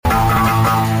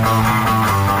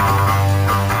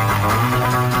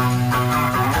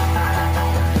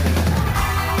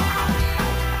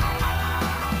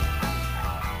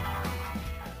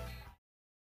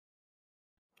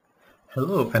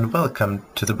Hello and welcome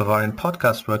to the Bavarian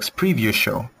Podcast Works preview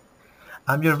show.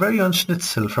 I'm your very own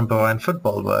Schnitzel from Bavarian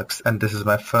Football Works, and this is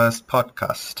my first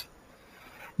podcast.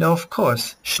 Now, of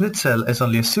course, Schnitzel is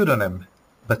only a pseudonym,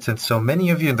 but since so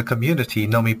many of you in the community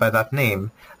know me by that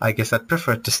name, I guess I'd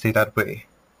prefer it to stay that way.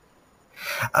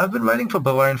 I've been writing for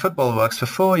Bavarian Football Works for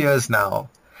 4 years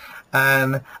now,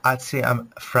 and I'd say I'm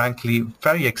frankly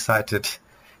very excited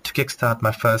to kickstart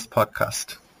my first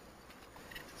podcast.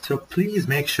 So please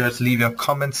make sure to leave your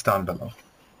comments down below.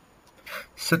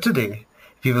 So today,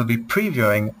 we will be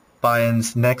previewing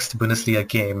Bayern's next Bundesliga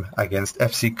game against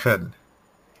FC Köln.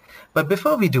 But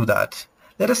before we do that,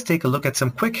 let us take a look at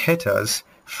some quick hitters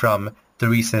from the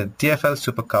recent DFL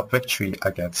Super Cup victory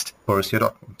against Borussia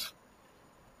Dortmund.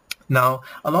 Now,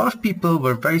 a lot of people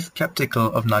were very skeptical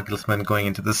of Nagelsmann going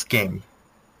into this game.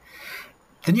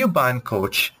 The new Bayern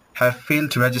coach had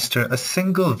failed to register a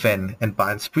single win in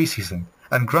Bayern's preseason.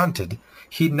 And granted,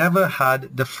 he never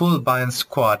had the full Bayern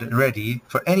squad ready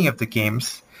for any of the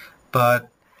games, but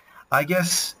I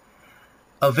guess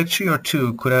a victory or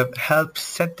two could have helped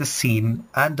set the scene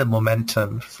and the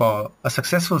momentum for a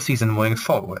successful season moving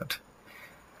forward.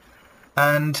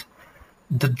 And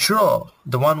the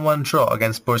 1-1 draw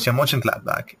against Borussia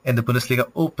Mönchengladbach in the Bundesliga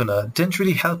opener didn't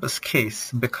really help his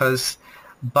case because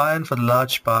Bayern for the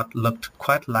large part looked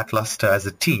quite lackluster as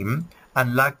a team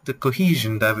and lacked the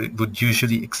cohesion that we would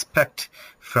usually expect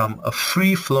from a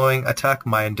free-flowing,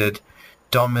 attack-minded,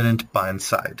 dominant Bayern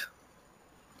side.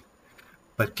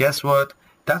 But guess what?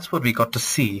 That's what we got to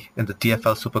see in the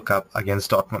DFL Super Cup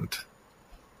against Dortmund.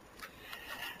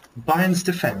 Bayern's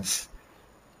defense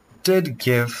did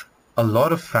give a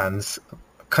lot of fans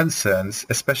concerns,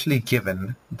 especially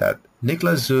given that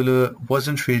Niklas Süle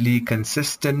wasn't really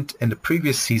consistent in the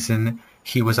previous season.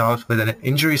 He was out with an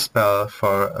injury spell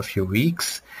for a few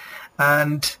weeks,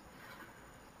 and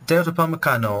Dayot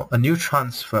Upamecano, a new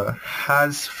transfer,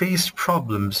 has faced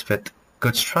problems with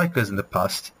good strikers in the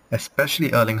past,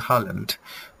 especially Erling Haaland,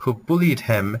 who bullied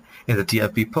him in the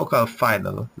DFB Pokal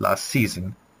final last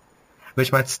season,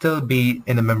 which might still be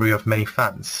in the memory of many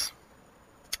fans.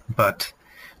 But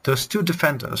those two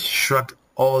defenders shrugged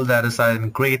all that aside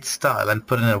in great style and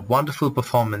put in a wonderful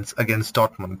performance against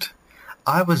Dortmund.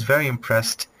 I was very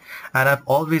impressed, and I've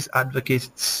always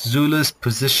advocated Süle's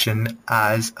position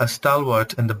as a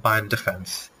stalwart in the Bayern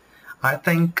defense. I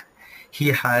think he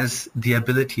has the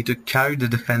ability to carry the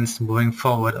defense moving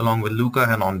forward along with Lucas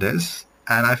Hernandez,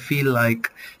 and I feel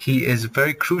like he is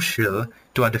very crucial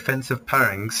to our defensive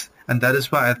pairings, and that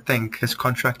is why I think his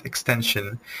contract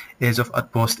extension is of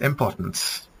utmost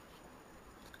importance.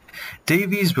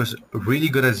 Davies was really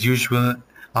good as usual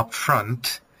up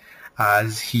front,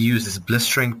 as he used his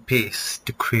blistering pace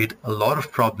to create a lot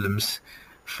of problems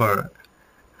for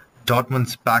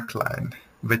Dortmund's backline,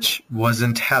 which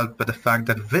wasn't helped by the fact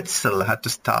that Witsel had to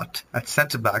start at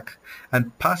centre-back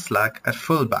and Paslak at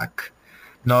full-back.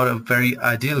 Not a very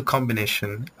ideal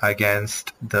combination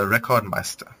against the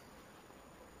Rekordmeister.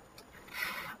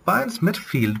 Bayern's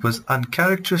midfield was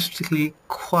uncharacteristically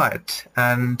quiet,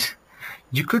 and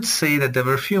you could say that there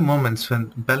were a few moments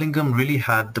when Bellingham really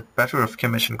had the better of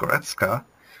Kimmich and Goretzka,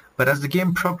 but as the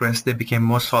game progressed, they became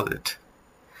more solid.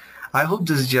 I hope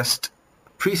this is just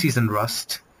preseason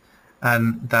rust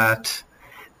and that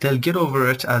they'll get over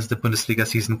it as the Bundesliga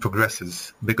season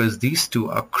progresses, because these two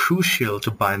are crucial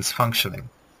to Bayern's functioning.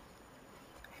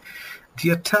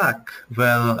 The attack,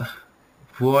 well,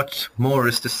 what more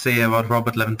is to say about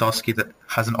Robert Lewandowski that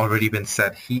hasn't already been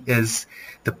said? He is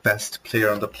the best player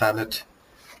on the planet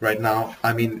right now.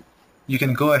 I mean, you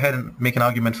can go ahead and make an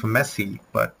argument for Messi,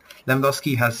 but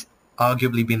Lewandowski has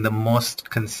arguably been the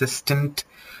most consistent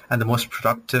and the most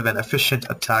productive and efficient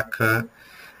attacker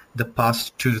the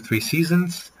past 2 to 3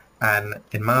 seasons. And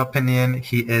in my opinion,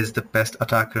 he is the best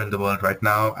attacker in the world right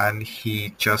now, and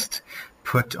he just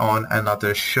put on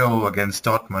another show against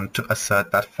Dortmund to assert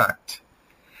that fact.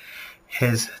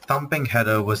 His thumping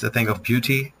header was a thing of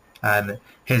beauty, and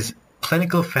his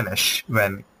clinical finish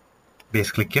when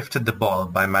basically gifted the ball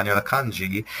by Manuel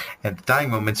Akanji in the dying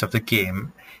moments of the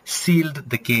game sealed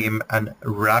the game and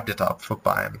wrapped it up for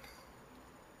Bayern.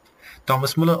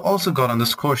 Thomas Müller also got on the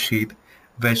score sheet,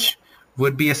 which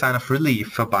would be a sign of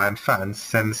relief for Bayern fans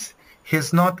since he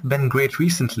has not been great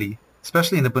recently,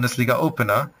 especially in the Bundesliga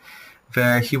opener,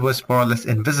 where he was more or less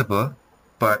invisible,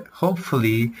 but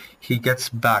hopefully he gets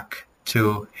back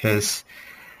to his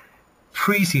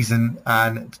preseason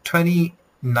and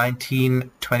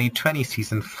 2019-2020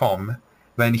 season form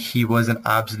when he was an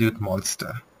absolute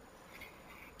monster.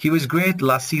 He was great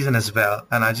last season as well,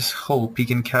 and I just hope he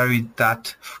can carry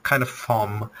that kind of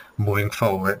form moving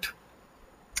forward.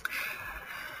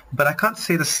 But I can't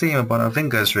say the same about our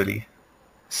wingers, really.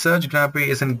 Serge Gnabry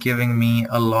isn't giving me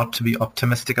a lot to be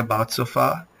optimistic about so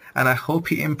far, and I hope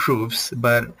he improves,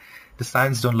 but the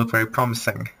signs don't look very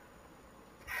promising.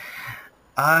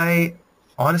 I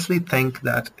honestly think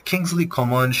that Kingsley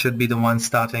Coman should be the one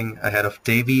starting ahead of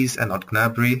Davies and not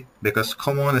Gnabry, because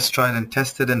Coman is tried and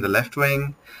tested in the left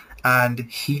wing, and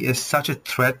he is such a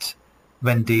threat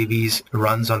when Davies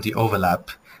runs on the overlap,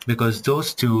 because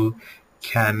those two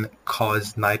can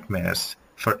cause nightmares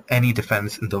for any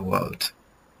defense in the world,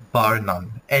 bar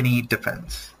none, any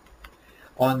defense.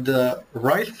 On the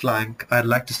right flank, I'd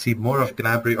like to see more of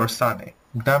Gnabry or Sané.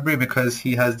 Gnabry because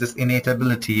he has this innate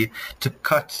ability to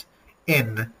cut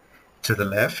in to the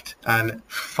left and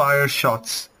fire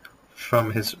shots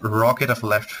from his rocket of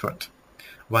left foot,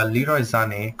 while Leroy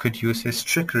Sané could use his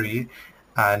trickery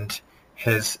and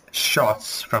his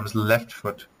shots from his left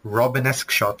foot, Robin-esque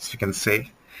shots you can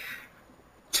say,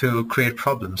 to create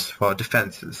problems for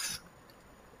defenses.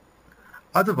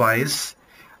 Otherwise,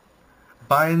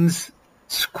 Bayern's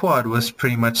squad was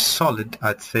pretty much solid,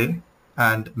 I'd say,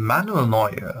 and Manuel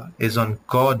Neuer is on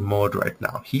God mode right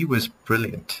now. He was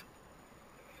brilliant.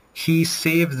 He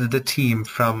saved the team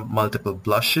from multiple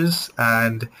blushes,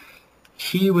 and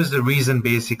he was the reason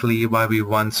basically why we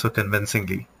won so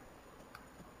convincingly.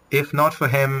 If not for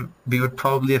him, we would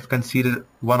probably have conceded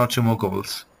one or two more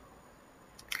goals.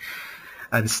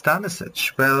 And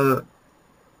Stanisic, well,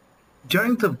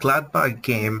 during the Gladbach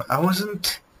game, I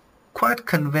wasn't quite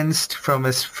convinced from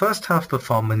his first half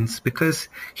performance because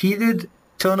he did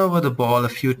turn over the ball a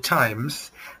few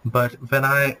times, but when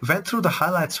I went through the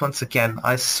highlights once again,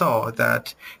 I saw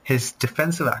that his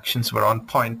defensive actions were on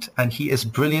point and he is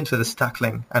brilliant with his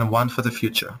tackling and one for the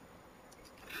future.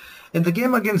 In the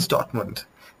game against Dortmund,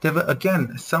 there were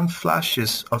again some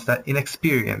flashes of that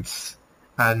inexperience,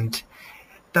 and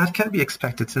that can be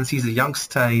expected since he's a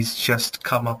youngster and he's just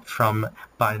come up from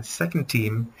Bayern's second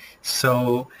team,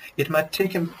 so it might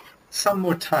take him some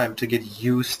more time to get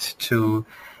used to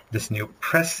this new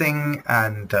pressing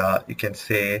and you can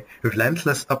say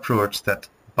relentless approach that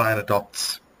Bayern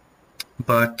adopts.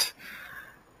 But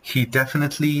he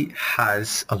definitely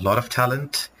has a lot of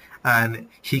talent and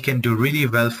he can do really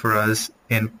well for us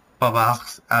in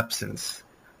Pavard's absence.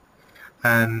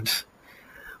 And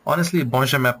honestly,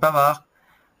 Benjamin Pavard,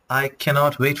 I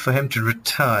cannot wait for him to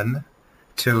return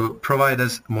to provide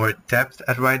us more depth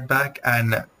at right back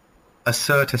and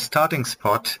assert his starting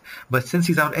spot. But since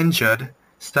he's out injured,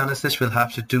 Stanisic will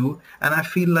have to do, and I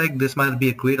feel like this might be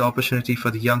a great opportunity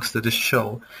for the youngster to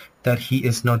show that he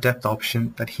is no depth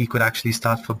option, that he could actually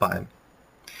start for Bayern.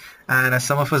 And as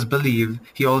some of us believe,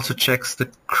 he also checks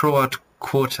the Croat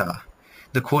quota,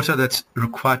 the quota that's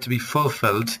required to be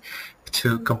fulfilled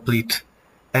to complete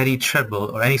any treble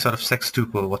or any sort of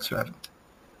sextuple whatsoever.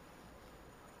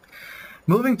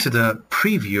 Moving to the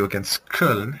preview against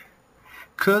Köln,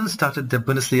 Köln started their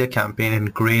Bundesliga campaign in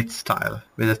great style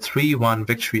with a 3-1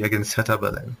 victory against Hertha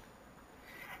Berlin.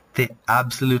 They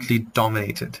absolutely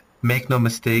dominated. Make no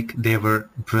mistake, they were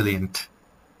brilliant.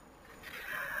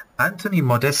 Anthony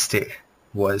Modeste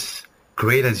was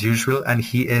great as usual and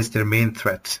he is their main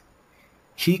threat.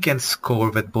 He can score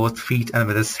with both feet and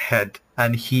with his head,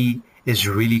 and he is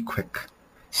really quick.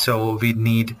 So we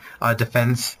need our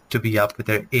defense to be up with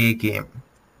their A game.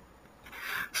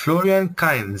 Florian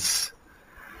Kainz,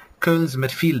 Köln's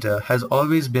midfielder, has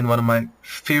always been one of my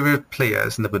favorite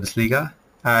players in the Bundesliga,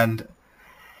 and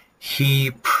he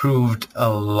proved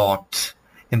a lot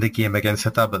in the game against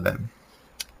Hertha Berlin.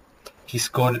 He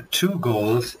scored 2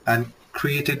 goals and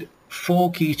created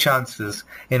 4 key chances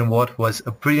in what was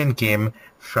a brilliant game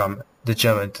from the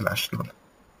German international.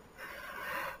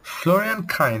 Florian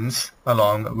Kainz,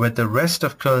 along with the rest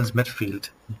of Köln's midfield,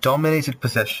 dominated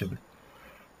possession,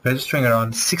 registering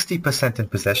around 60% in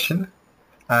possession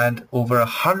and over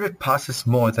 100 passes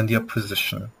more than the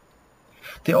opposition.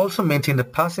 They also maintained a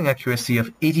passing accuracy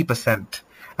of 80%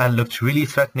 and looked really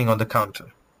threatening on the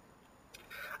counter.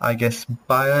 I guess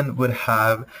Bayern would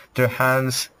have their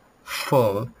hands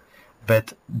full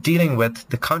with dealing with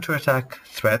the counterattack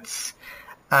threats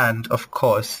and, of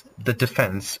course, the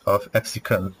defense of FC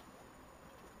Köln.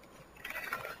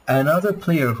 Another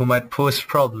player who might pose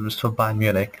problems for Bayern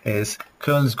Munich is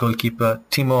Köln's goalkeeper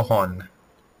Timo Horn.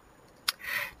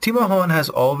 Timo Horn has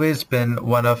always been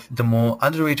one of the more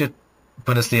underrated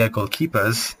Bundesliga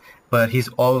goalkeepers, but he's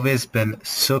always been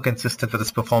so consistent with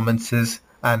his performances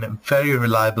and very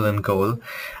reliable in goal.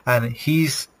 And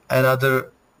he's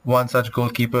another one such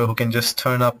goalkeeper who can just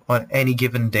turn up on any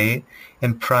given day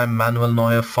in prime Manuel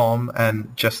Neuer form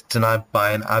and just deny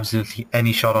Bayern absolutely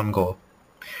any shot on goal.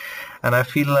 And I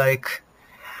feel like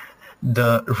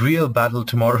The real battle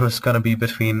tomorrow is going to be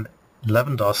between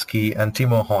Lewandowski and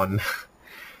Timo Horn.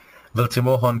 Will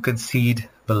Timo Horn concede?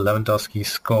 Will Lewandowski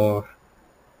score?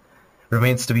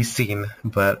 Remains to be seen,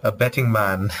 but a betting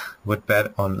man would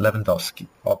bet on Lewandowski,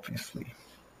 obviously.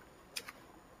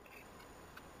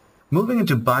 Moving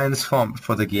into Bayern's form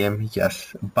for the game,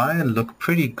 yes, Bayern look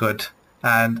pretty good,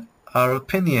 and our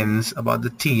opinions about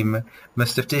the team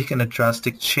must have taken a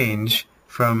drastic change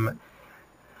from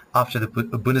after the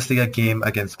Bundesliga game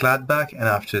against Gladbach and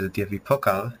after the DFB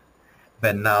Pokal,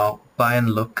 when now Bayern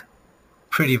look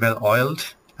pretty well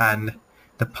oiled and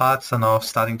the parts are now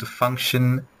starting to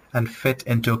function and fit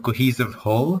into a cohesive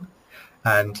whole.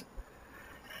 And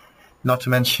not to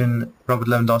mention, Robert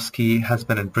Lewandowski has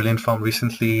been in brilliant form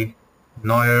recently.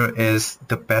 Neuer is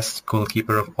the best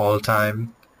goalkeeper of all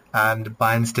time, and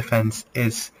Bayern's defense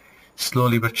is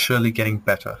slowly but surely getting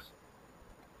better.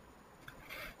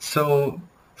 So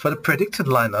for the predicted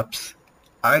lineups,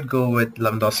 I'd go with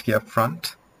Lewandowski up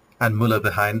front and Müller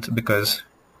behind, because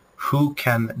who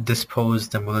can dispose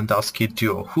the Lewandowski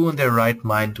duo? Who in their right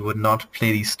mind would not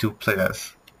play these two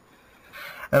players?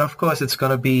 And of course, it's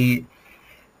going to be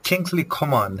Kingsley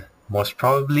Coman, most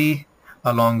probably,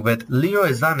 along with Leroy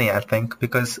Sané, I think,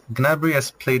 because Gnabry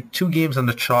has played 2 games on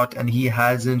the trot and he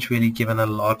hasn't really given a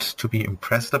lot to be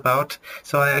impressed about.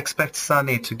 So I expect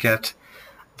Sané to get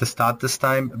the start this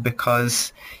time,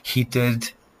 because he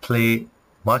did play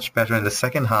much better in the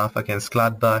second half against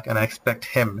Gladbach, and I expect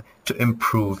him to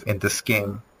improve in this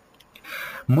game.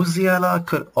 Musiala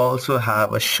could also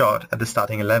have a shot at the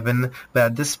starting 11, but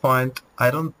at this point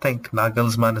I don't think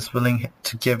Nagelsmann is willing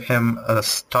to give him a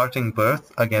starting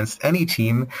berth against any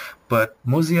team, but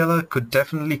Musiala could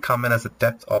definitely come in as a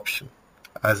depth option,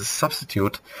 as a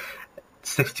substitute,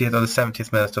 60th or the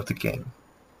 70th minute of the game.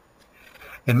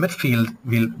 In midfield,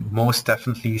 we'll most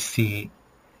definitely see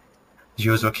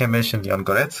Joshua Kimmich and Leon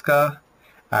Goretzka,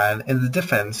 and in the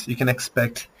defense you can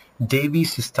expect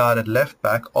Davies to start at left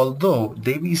back, although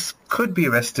Davies could be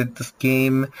rested this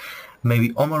game.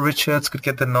 Maybe Omar Richards could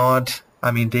get the nod.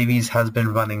 I mean, Davies has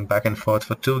been running back and forth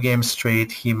for 2 games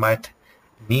straight. He might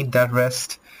need that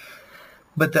rest.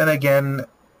 But then again,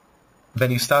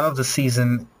 when you start off the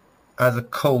season as a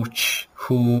coach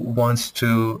who wants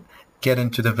to get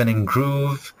into the winning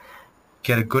groove,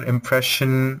 get a good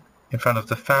impression in front of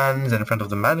the fans and in front of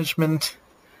the management,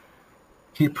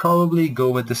 he'd probably go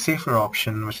with the safer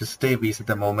option, which is Davies at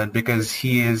the moment, because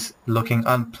he is looking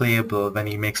unplayable when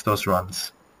he makes those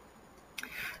runs.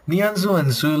 Nianzou and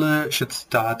Zule should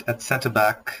start at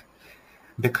centre-back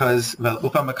because, well,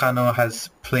 Upamecano has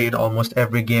played almost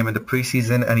every game in the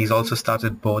preseason and he's also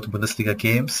started both Bundesliga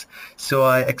games. So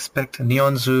I expect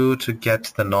Nianzou to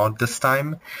get the nod this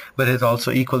time, but it's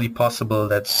also equally possible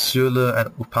that Zule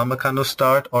and Upamecano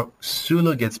start, or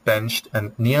Zule gets benched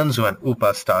and Nianzou and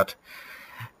Upa start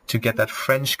to get that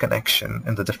French connection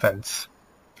in the defense.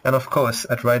 And of course,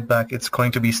 at right back, it's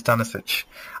going to be Stanisic,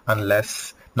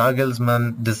 unless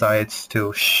Nagelsmann decides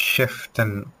to shift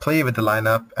and play with the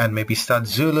lineup and maybe start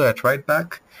Zule at right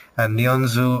back and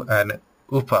Nianzou and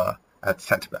Upa at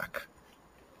centre back.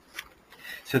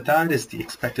 So that is the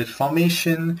expected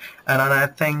formation, and I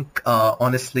think,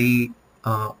 honestly,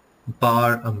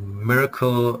 bar a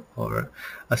miracle or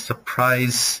a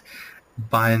surprise,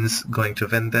 Bayern's going to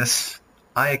win this.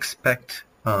 I expect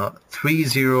a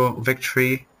 3-0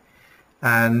 victory,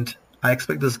 and I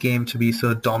expect this game to be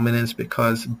so dominant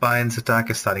because Bayern's attack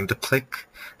is starting to click,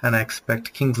 and I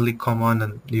expect Kingsley Coman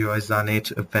and Leroy Sané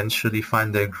to eventually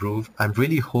find their groove. I'm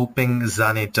really hoping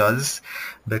Sané does,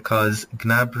 because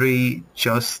Gnabry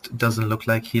just doesn't look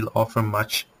like he'll offer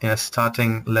much in a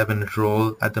starting 11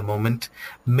 role at the moment.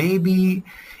 Maybe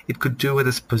it could do with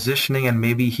his positioning, and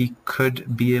maybe he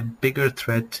could be a bigger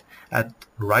threat at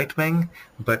right wing,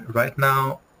 but right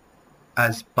now,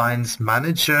 as Bayern's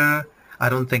manager, I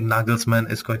don't think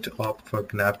Nagelsmann is going to opt for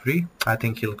Gnabry. I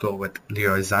think he'll go with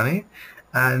Leroy Sané,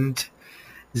 and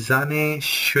Sané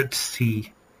should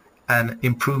see an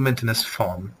improvement in his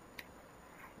form.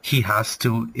 He has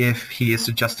to, if he is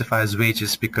to justify his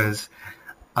wages, because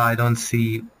I don't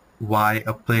see why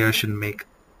a player should make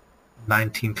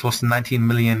close to 19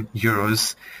 million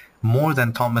euros, more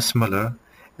than Thomas Müller,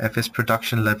 if his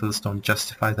production levels don't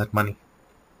justify that money.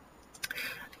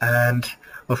 And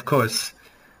of course,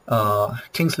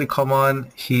 Kingsley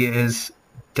Coman, he is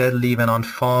deadly when on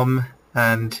form,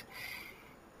 and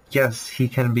yes, he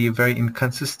can be very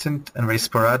inconsistent and very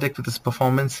sporadic with his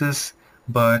performances,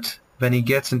 but when he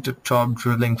gets into top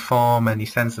dribbling form and he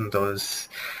sends in those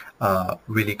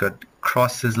really good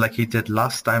crosses like he did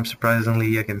last time,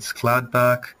 surprisingly, against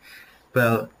Gladbach,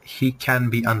 well, he can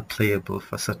be unplayable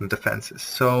for certain defenses.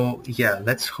 So yeah,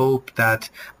 let's hope that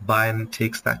Bayern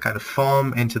takes that kind of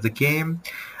form into the game.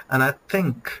 And I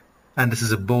think, and this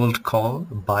is a bold call,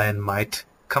 Bayern might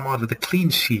come out with a clean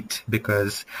sheet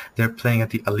because they're playing at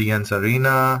the Allianz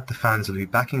Arena, the fans will be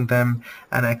backing them,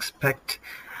 and I expect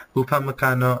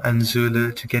Upamecano and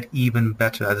Zule to get even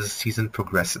better as the season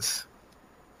progresses.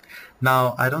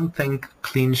 Now, I don't think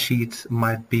clean sheets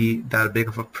might be that big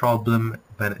of a problem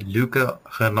when Luca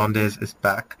Hernandez is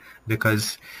back,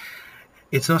 because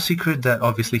it's no secret that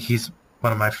obviously he's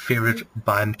one of my favorite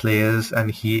Bayern players,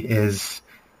 and he is,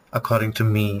 according to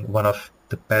me, one of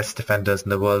the best defenders in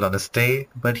the world on his day,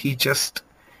 but he just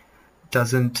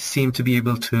doesn't seem to be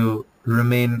able to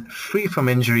remain free from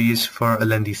injuries for a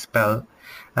lengthy spell.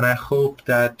 And I hope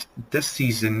that this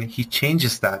season he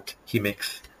changes that. He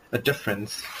makes a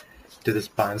difference to this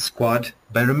Bayern squad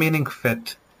by remaining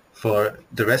fit for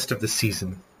the rest of the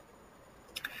season.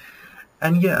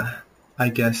 And yeah, I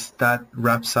guess that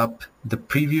wraps up the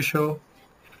preview show.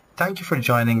 Thank you for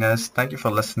joining us. Thank you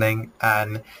for listening,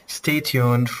 and stay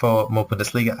tuned for more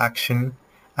Bundesliga action.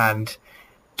 And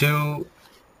do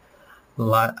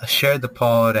share the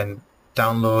pod and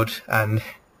download and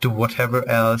do whatever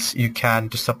else you can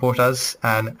to support us.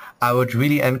 And I would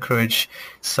really encourage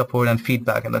support and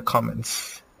feedback in the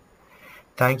comments.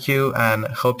 Thank you, and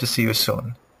hope to see you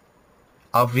soon.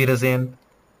 Auf Wiedersehen.